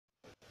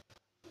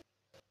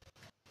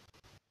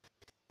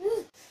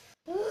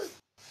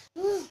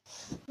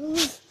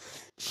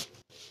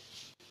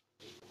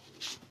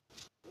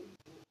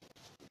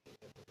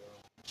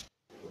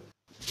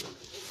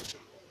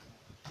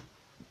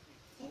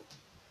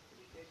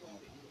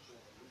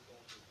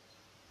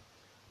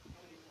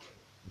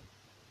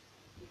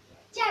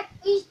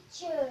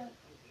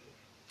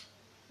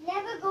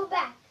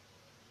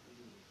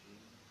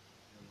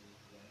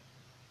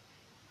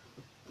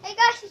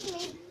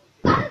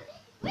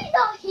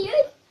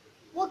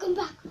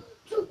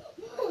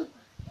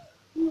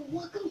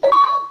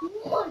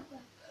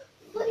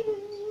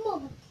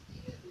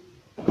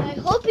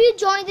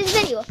join this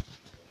video.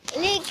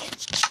 Link.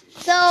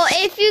 So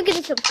if you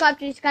can subscribe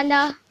to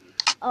Iskandar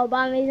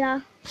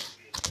Obama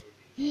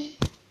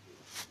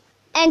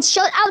and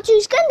shout out to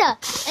Iskandar,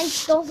 and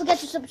don't forget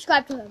to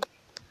subscribe to him.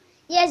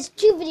 He has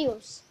 2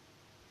 videos.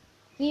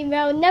 He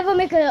will never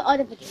make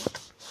another video.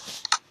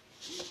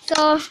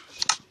 So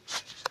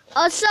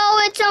also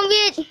it's some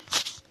weird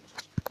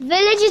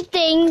village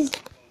things.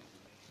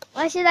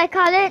 What should I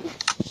call it?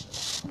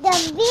 The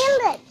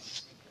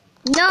village.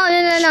 No,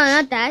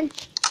 not that.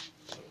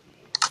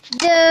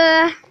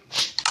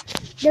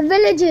 The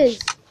villagers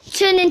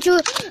turn into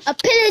a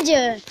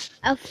pillager.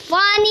 A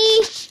funny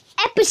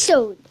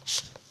episode.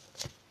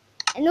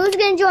 And who's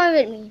gonna join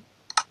with me?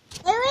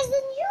 It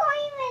wasn't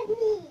join with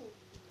me.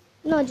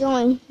 No,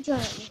 join with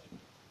me.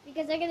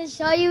 Because I'm gonna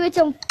show you with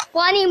some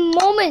funny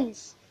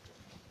moments.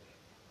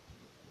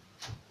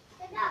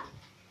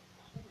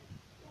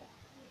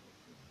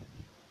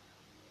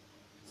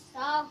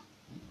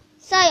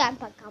 Sorry, I'm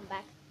gonna come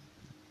back.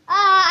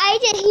 I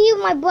just hear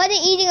my brother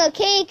eating a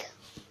cake,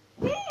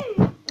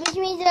 which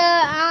means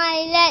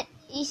I let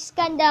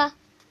Iskandar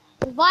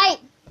invite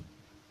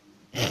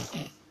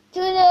to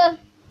the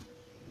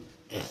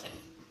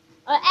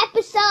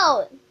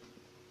episode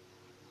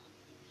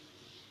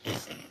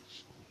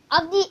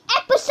of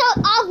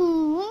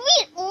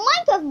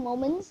Minecraft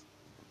moments.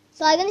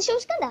 So I'm gonna show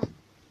Iskandar.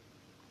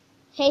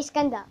 Hey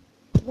Iskandar,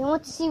 you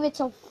want to see with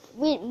some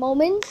weird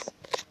moments?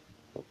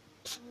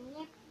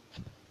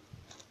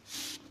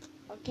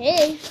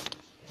 Okay.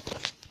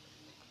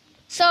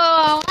 So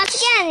once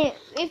again,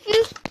 if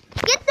you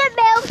get that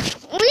bell,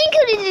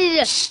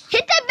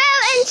 hit that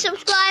bell and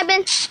subscribe,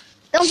 and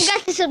don't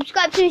forget to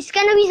subscribe to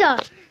Iskandar Visa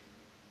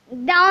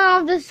down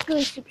on the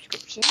screen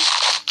subscription.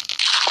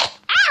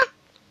 Ah,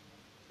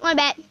 my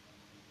bad.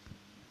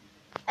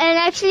 And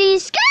actually,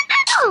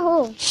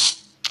 Iskandar.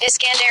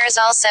 Iskandar is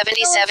all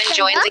 77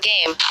 joined the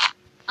game.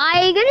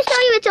 I'm gonna show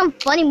you with some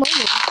funny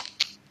moments.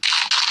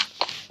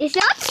 If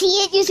you don't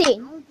see it, you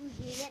see.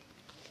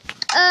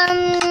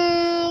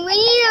 We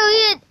need a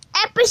weird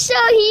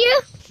episode here.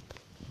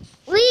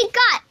 We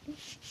got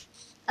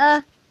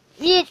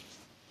weird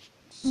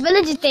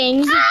village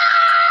things.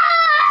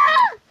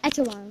 That's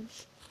a one.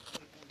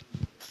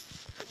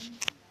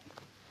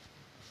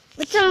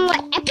 With some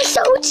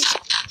episodes.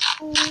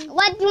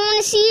 What you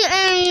want to see,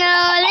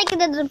 and link in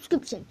the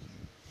description.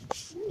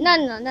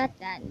 No, not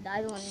that.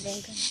 I don't want to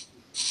link.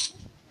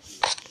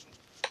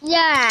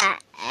 Yeah.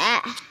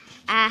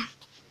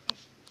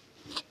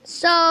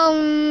 So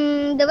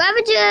the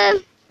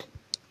Ravager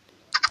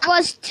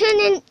was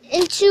turning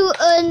into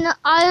an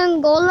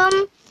iron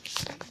golem.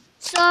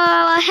 So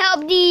I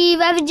helped the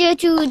Ravager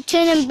to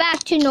turn him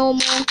back to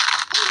normal.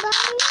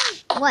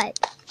 What?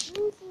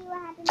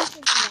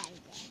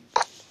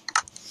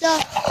 So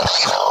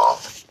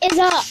it's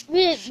a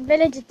weird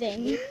village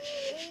thing.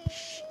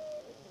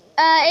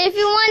 If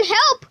you want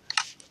help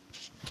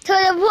to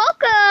the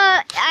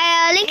broker,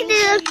 I link in the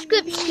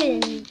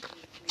description.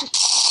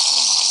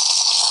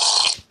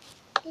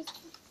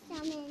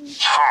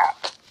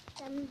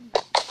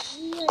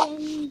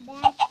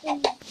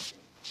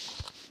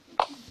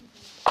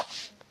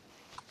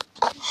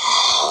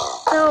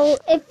 So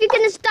if you're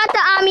gonna start the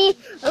army,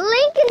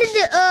 link in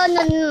the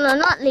no,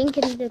 not link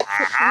in the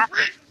description.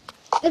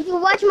 If you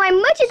watch my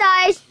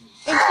merchandise,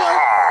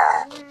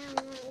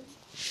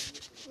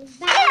 it's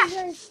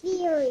Bowser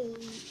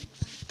series.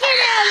 get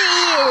out of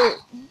here!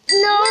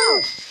 No!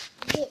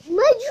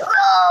 Let's go!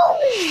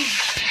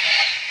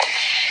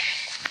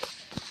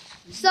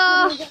 So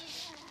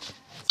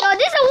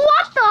this is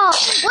water!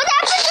 What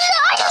happened to the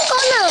iron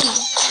golem?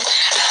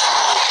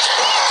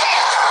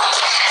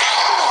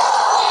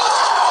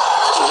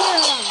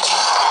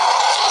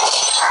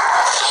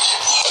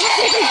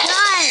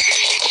 God,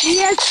 he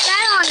has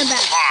fat on the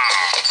back.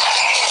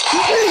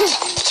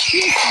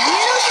 He's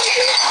weird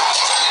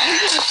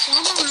or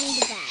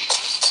something?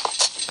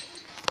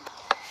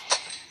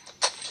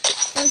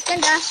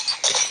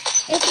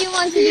 If you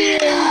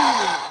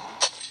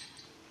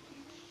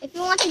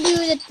want to do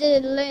the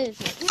list,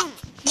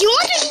 do you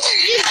want to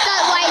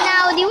start right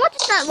now? Do you want to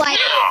start right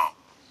now?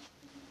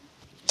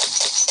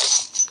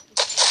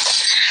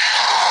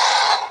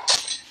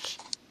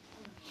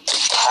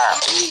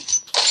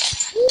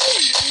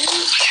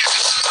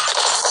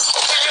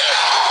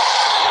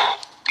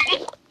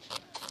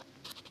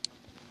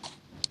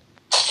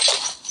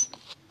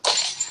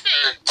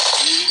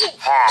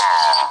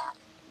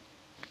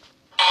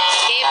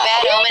 Gave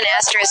bad omen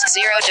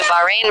 *0 to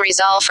Bahrain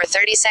resolve for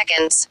 30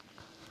 seconds.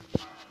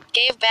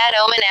 Gave bad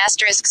omen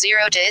 *0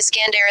 to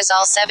Iskandar is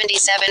all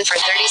 77 for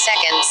 30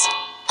 seconds.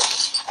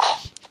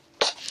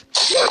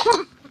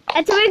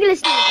 That's a regular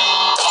snake.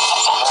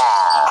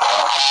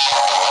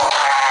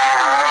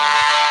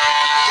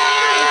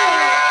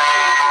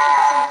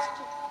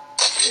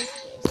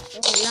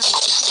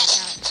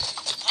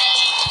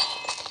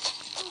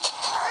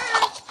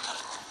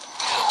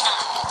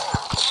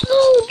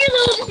 Oh, get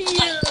over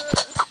here!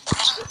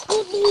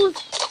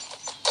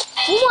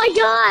 Oh my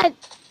God!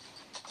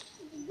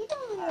 Get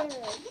over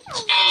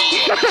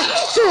here.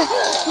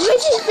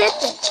 Where'd you sit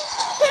there?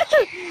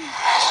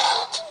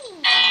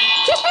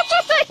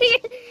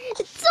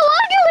 It's so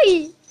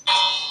ugly.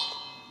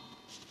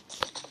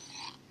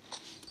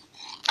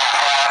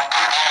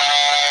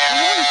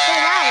 It's so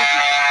loud.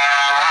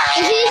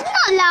 You see, it's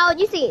not loud.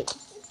 You see it.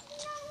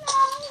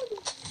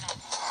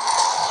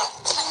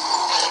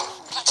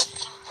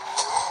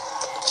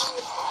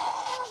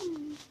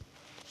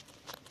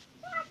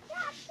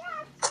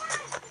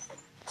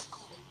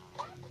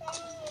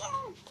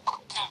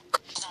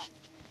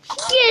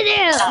 Get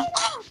him.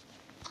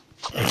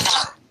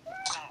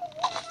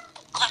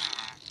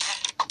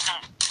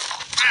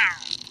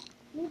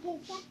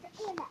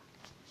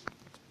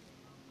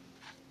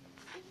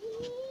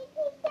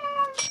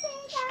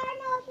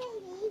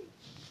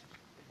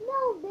 No,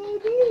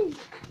 baby.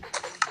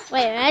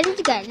 Wait, where did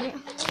you get it?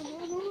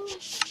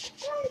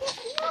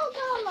 No,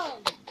 Golem.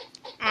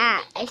 Ah,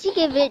 I should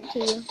give it to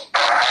you.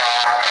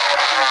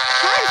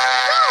 That's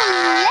so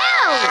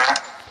loud.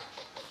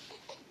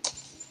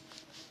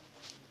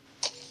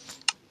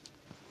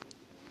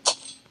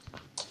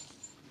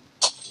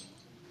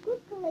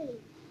 Quickly.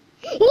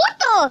 What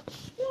the?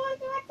 You want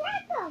to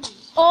attack him?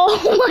 Oh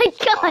my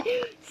god.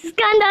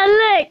 Scandal,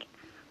 look.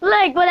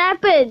 Look what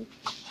happened.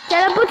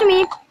 Teleport to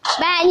me.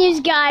 Bad news,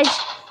 guys.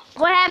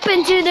 What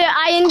happened to the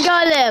Iron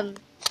Golem?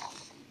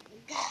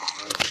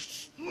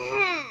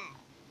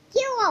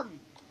 Kill him.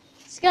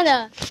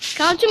 Scandal,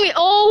 come to me.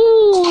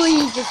 Oh,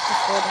 he just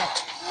destroyed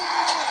that.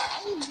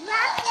 He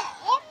dropped the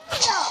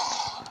emerald.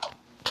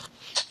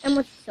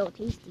 Emerald is so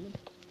tasty.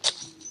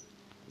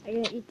 I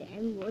didn't eat the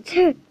emerald.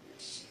 Hey,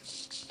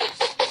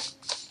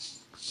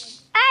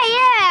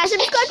 yeah,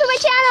 subscribe to my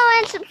channel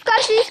and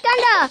subscribe to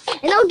Scandal,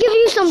 and I'll give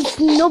you some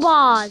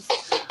snowballs.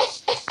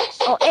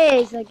 Oh,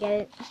 eggs, I get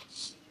it.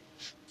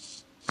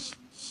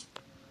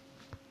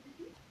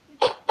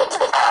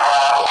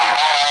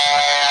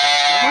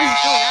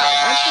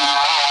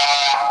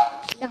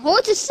 The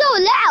horse is so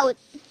loud.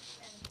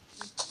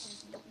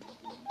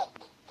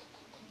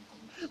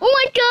 Oh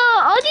my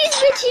god, all these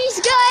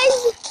bitches, guys.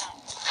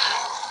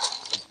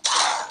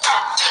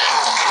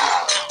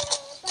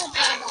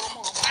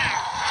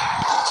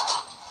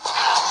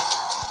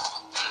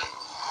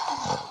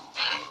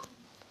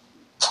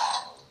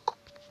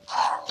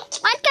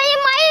 Why can't you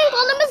my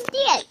Golem is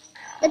dead?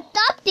 The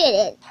top did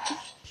it.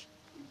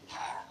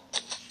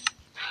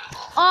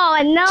 Oh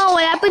no,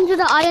 what happened to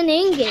the iron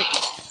ingot?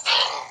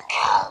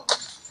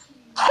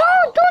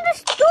 Don't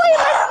destroy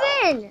my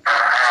fin!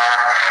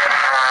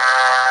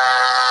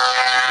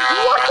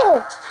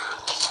 Whoa!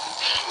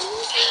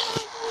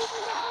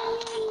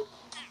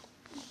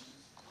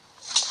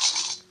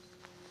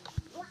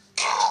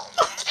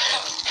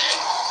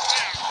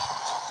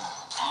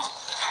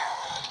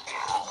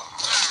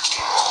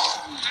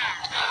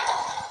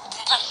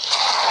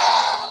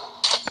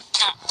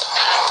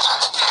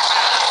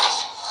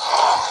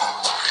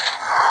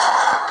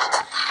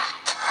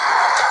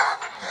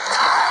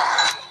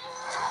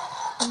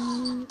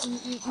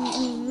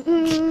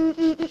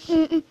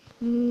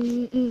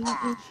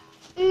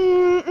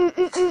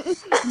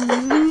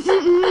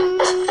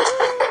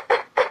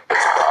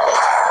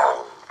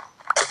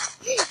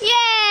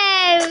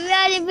 Yay! We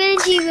got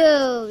ability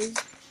moves.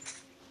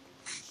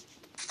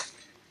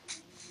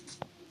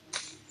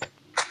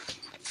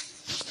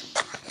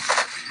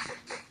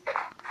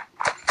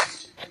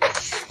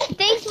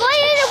 Thanks for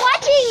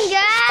watching,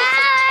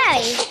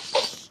 guys.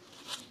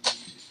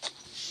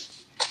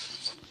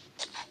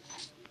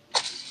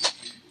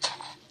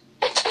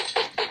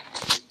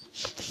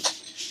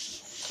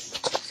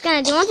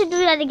 Scanner, do you want to do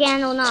that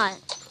again or not?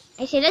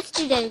 I say let's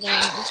do that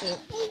again. Let's see.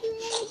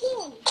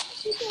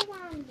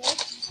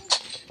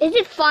 Is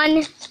it fun?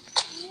 Yeah.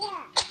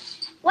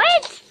 Why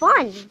it's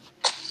fun?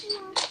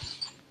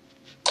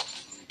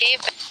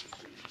 Gave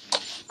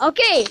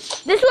Okay,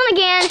 this one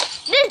again.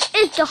 This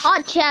is the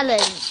hot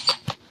challenge.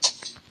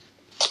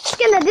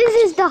 Skinner, this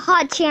is the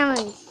hot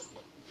challenge.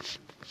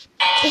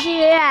 You see,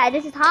 yeah,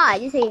 this is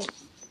hot. You see.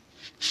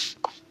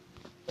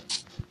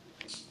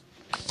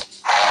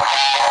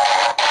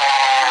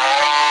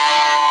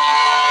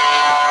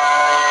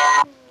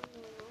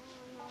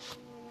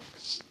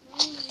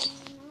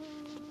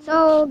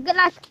 So good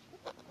luck,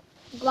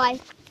 guys.